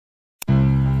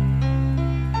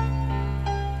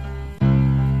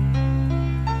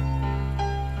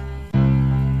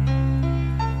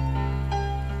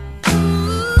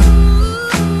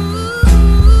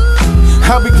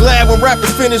I'll be glad when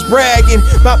rappers finish bragging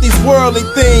about these worldly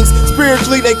things.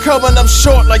 Spiritually they coming up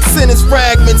short like sentence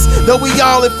fragments. Though we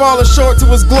all have fallen short to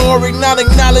his glory, not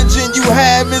acknowledging you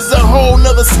have is a whole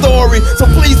nother story. So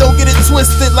please don't get it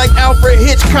twisted like Alfred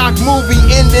Hitchcock movie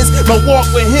endings. My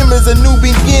walk with him is a new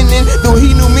beginning, though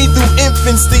he knew me through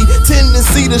infancy.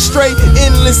 Tendency to stray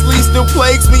endlessly still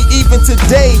plagues me even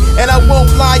today, and I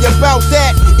won't lie about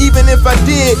that. Even if I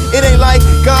did, it ain't like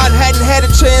God hadn't had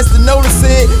a chance to notice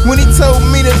it. When he told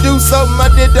me to do something,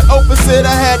 I did the opposite.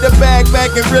 I had to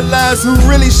back and realize who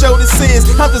really showed his sins.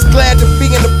 I'm just glad to be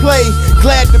in the play,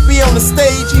 glad to be on the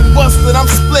stage. He busted, I'm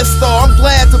split star. I'm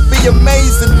glad to be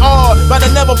amazed and awed by the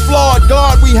never flawed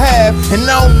God we have. And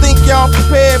I don't think y'all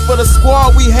prepared for the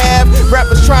squad we have.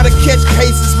 Rappers try to catch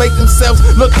cases, make themselves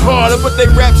look harder, but they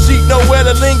rap sheet know where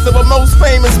the links of a most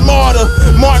famous martyr.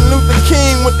 Martin Luther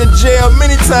King went to jail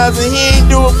many times, and he ain't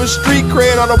do it for street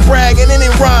cred or no bragging any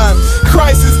rhyme.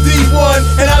 Christ is D1,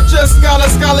 and I just got a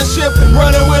scholarship,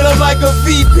 running with him like a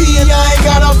VP, and I ain't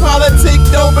got a politic.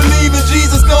 Don't believe in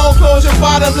Jesus, gon' close your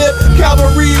bottom lip.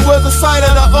 Calvary was the site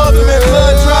of the ultimate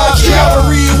blood drive.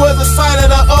 Calvary was the site of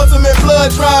the ultimate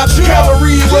blood drive.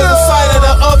 Calvary was the site of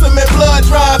the ultimate blood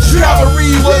drive.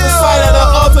 Calvary was the site of the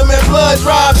ultimate blood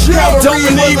drive. Calvary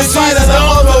was the site of the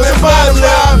ultimate blood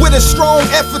drive. With a strong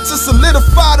effort to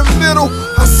solidify the middle,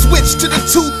 I switched to the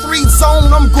 2-3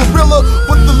 zone. I'm gorilla,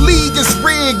 but the league is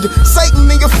rigged. Satan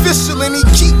the official, and he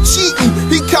keep cheating.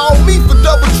 He called me for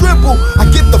double dribble. I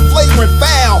get the flagrant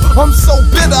foul. I'm so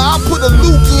bitter, I put a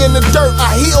loogie in the dirt.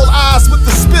 I heal eyes with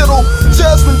the spittle.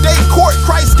 Judgment day court,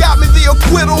 Christ got me the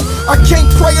acquittal. I can't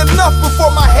pray enough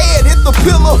before my head hit the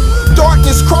pillar.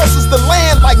 Darkness crosses the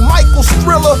land like Michael's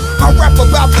Thriller. I rap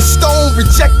about the stone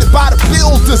rejected by the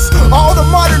builders. All the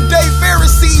modern day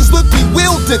Pharisees look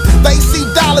bewildered. They see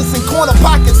dollars in corner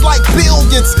pockets like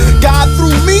billions. God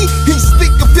through me, he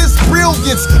speak of his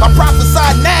brilliance. I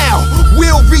prophesy now,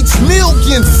 we'll reach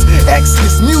millions.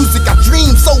 Exodus music, I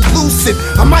dream so lucid.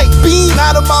 I might beam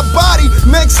out of my body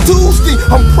next Tuesday.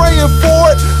 I'm praying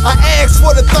for it. I ask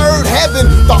for the third heaven,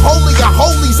 the holy of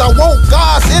holies. I want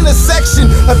God's intersection.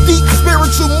 A deep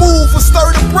spiritual move will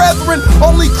stir the brethren.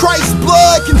 Only Christ's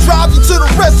blood can drive you to the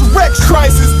resurrection.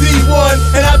 Christ is D1,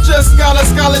 and I just got a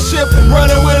scholarship,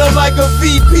 running with him like a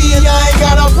VP, and I ain't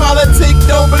got a politic.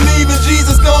 Don't believe in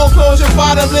Jesus, gon' close your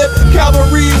bottom lip.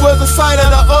 Calvary was the site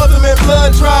of the ultimate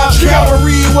blood drive.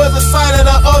 Calvary was the site of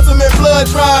the ultimate blood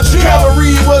drive.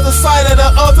 Calvary was the site of the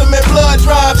ultimate blood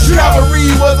drive.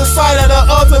 Calvary was the site of the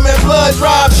ultimate blood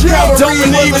drive. Calvary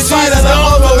was the site of the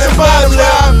ultimate blood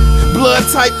drive. Blood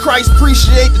type Christ,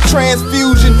 appreciate the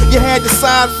transfusion. You had the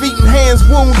side, feet and hands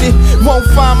wounded. Won't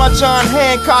find my John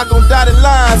Hancock on dotted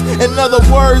lines. In other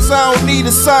words, I don't need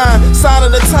a sign. Sign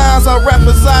of the times, I rap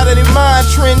reside in mind.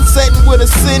 Trend setting with a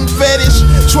sin fetish.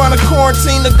 Trying to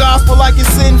quarantine the gospel like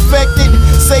it's infected.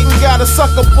 Satan got a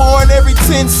sucker born every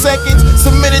 10 seconds.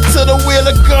 Submitted to the will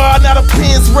of God, not a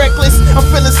pen's reckless. I'm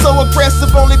feeling so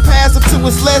aggressive, only passive to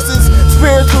his lessons.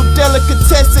 Spiritual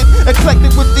delicatessen,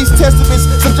 eclectic with these testaments.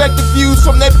 Subjective views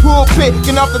from that pulpit,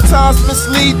 can off the times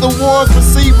mislead the ones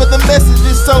receiving the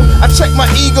messages. So I check my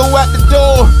ego out the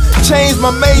door, changed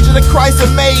my major to Christ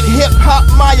and made hip-hop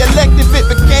my elective. It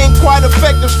became quite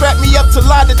effective, strapped me up to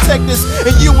lie detectors,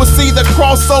 and you will see the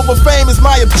crossover fame is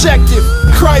my objective.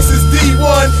 Christ is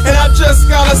D1, and I just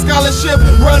got a scholarship,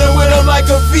 running with him like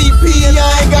a VP, and I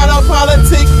ain't got a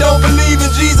politic. Don't believe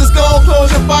in Jesus, gon' close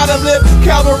your bottom lip.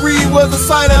 Calvary was the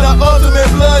site of the ultimate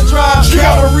blood drive.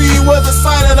 Calvary was the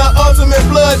site of the ultimate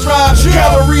blood drive.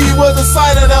 Calvary was the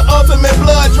site of the ultimate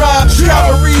blood drive.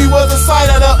 Calvary was the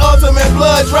site of the ultimate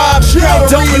blood drive.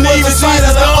 Calvary was the site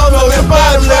of the ultimate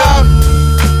blood drive.